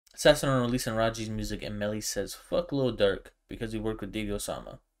Assassin on releasing Raji's music, and Melly says fuck Lil Durk because he worked with Diggy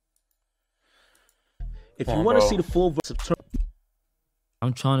Osama. If you want to see the full verse of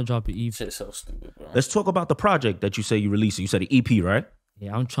I'm trying to drop an EP. Shit's so stupid, bro. let's talk about the project that you say you released. You said an EP, right?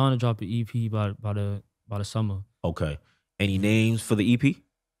 Yeah, I'm trying to drop an EP by the summer. Okay. Any names for the EP?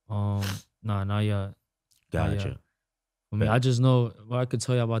 Nah, not yet. Gotcha. For me, I just know what I could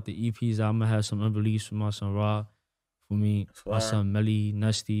tell you about the EPs. I'm gonna have some unreleased from my son Ra. For me, my son Melly,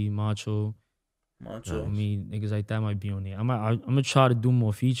 Nesty, Macho. For me, niggas like that might be on there. I'm gonna try to do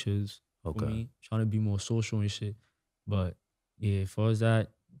more features. Okay. For me, trying to be more social and shit. But yeah, as far as that,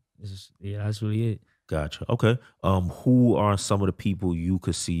 that's really it. Gotcha. Okay. Who are some of the people you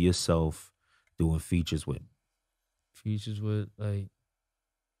could see yourself doing features with? Features with, like,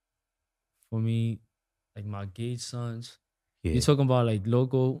 for me, like my Gage sons. Yeah. You talking about like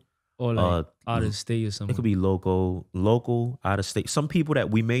local or like out of state or something? It could be local, out of state. Some people that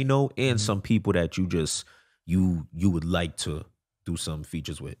we may know, and some people that you just you would like to do some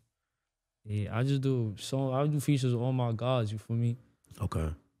features with. Yeah, I do features with all my guys. You feel me? Okay.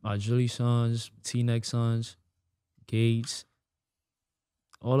 My Julie sons, T-Neck sons, Gates,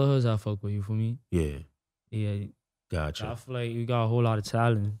 all of us I fuck with. You feel me? Yeah. Yeah. Gotcha. I feel like we got a whole lot of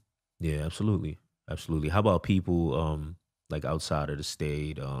talent. Yeah, absolutely. Absolutely. How about people like outside of the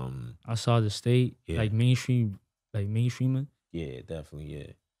state? Outside the state, like mainstreaming? Yeah, definitely,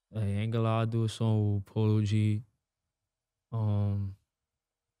 yeah. Like ain't gonna lie, I do a song with Polo G.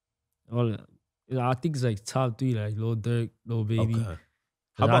 I think it's like top 3, like Lil Durk, Lil Baby. Okay.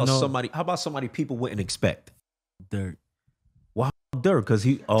 How about somebody people wouldn't expect? Durk. Why Durk? Cause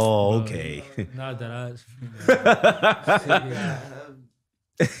he okay. Not that I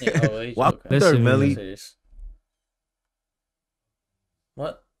Why Durk, Melly?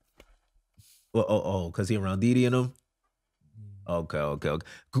 What? Well, cause he around Didi and them? Okay.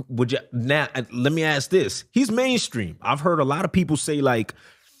 Would you now let me ask this. He's mainstream. I've heard a lot of people say like,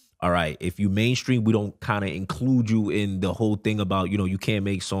 all right, if you mainstream, we don't kind of include you in the whole thing about, you can't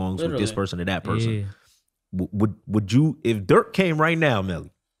make songs with this person or that person. Yeah. Would you, if Durk came right now,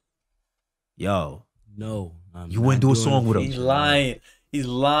 Melly? Yo. No. You wouldn't do a song with him. He's lying. He's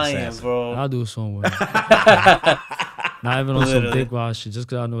lying, bro. I'll do a song with him. Not even on some big wild shit, just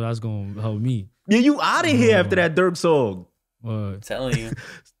because I know that's going to help me. Yeah, you out of here after that Durk song. I'm telling you.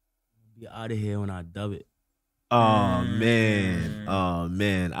 Be out of here when I dub it. Oh man.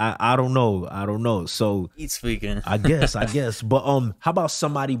 I don't know. So He's speaking. I guess. But how about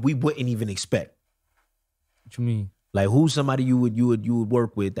somebody we wouldn't even expect? What you mean? Like who's somebody you would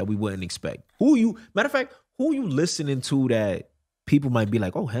work with that we wouldn't expect? Matter of fact, who you listening to that people might be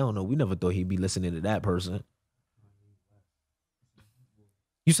like, oh hell no, we never thought he'd be listening to that person.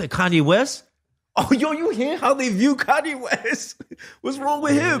 You said Kanye West? Oh, yo, you hear how they view Kanye West? What's wrong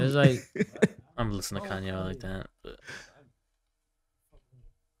with him? It's like I'm listening to Kanye like that. But.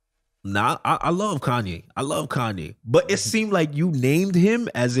 Nah, I love Kanye. But it seemed like you named him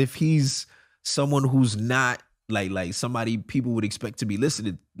as if he's someone who's not like somebody people would expect to be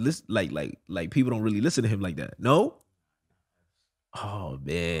listening. Like people don't really listen to him like that. No? Oh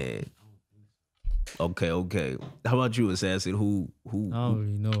man. Okay. How about you, Assassin? Who? I don't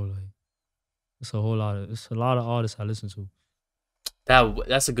really know. Like, it's a lot of artists I listen to.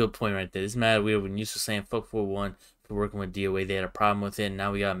 That's a good point right there. It's mad weird when you used to saying fuck 4-1 for working with DOA. They had a problem with it. And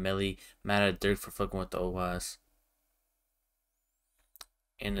now we got Melly mad at Durk for fucking with the OWAS.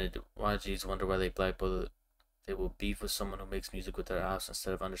 And the YGs wonder why they blackball. They will beef with someone who makes music with their house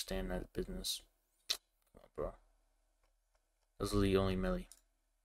instead of understanding that business. Come on, bro. That's literally only Melly.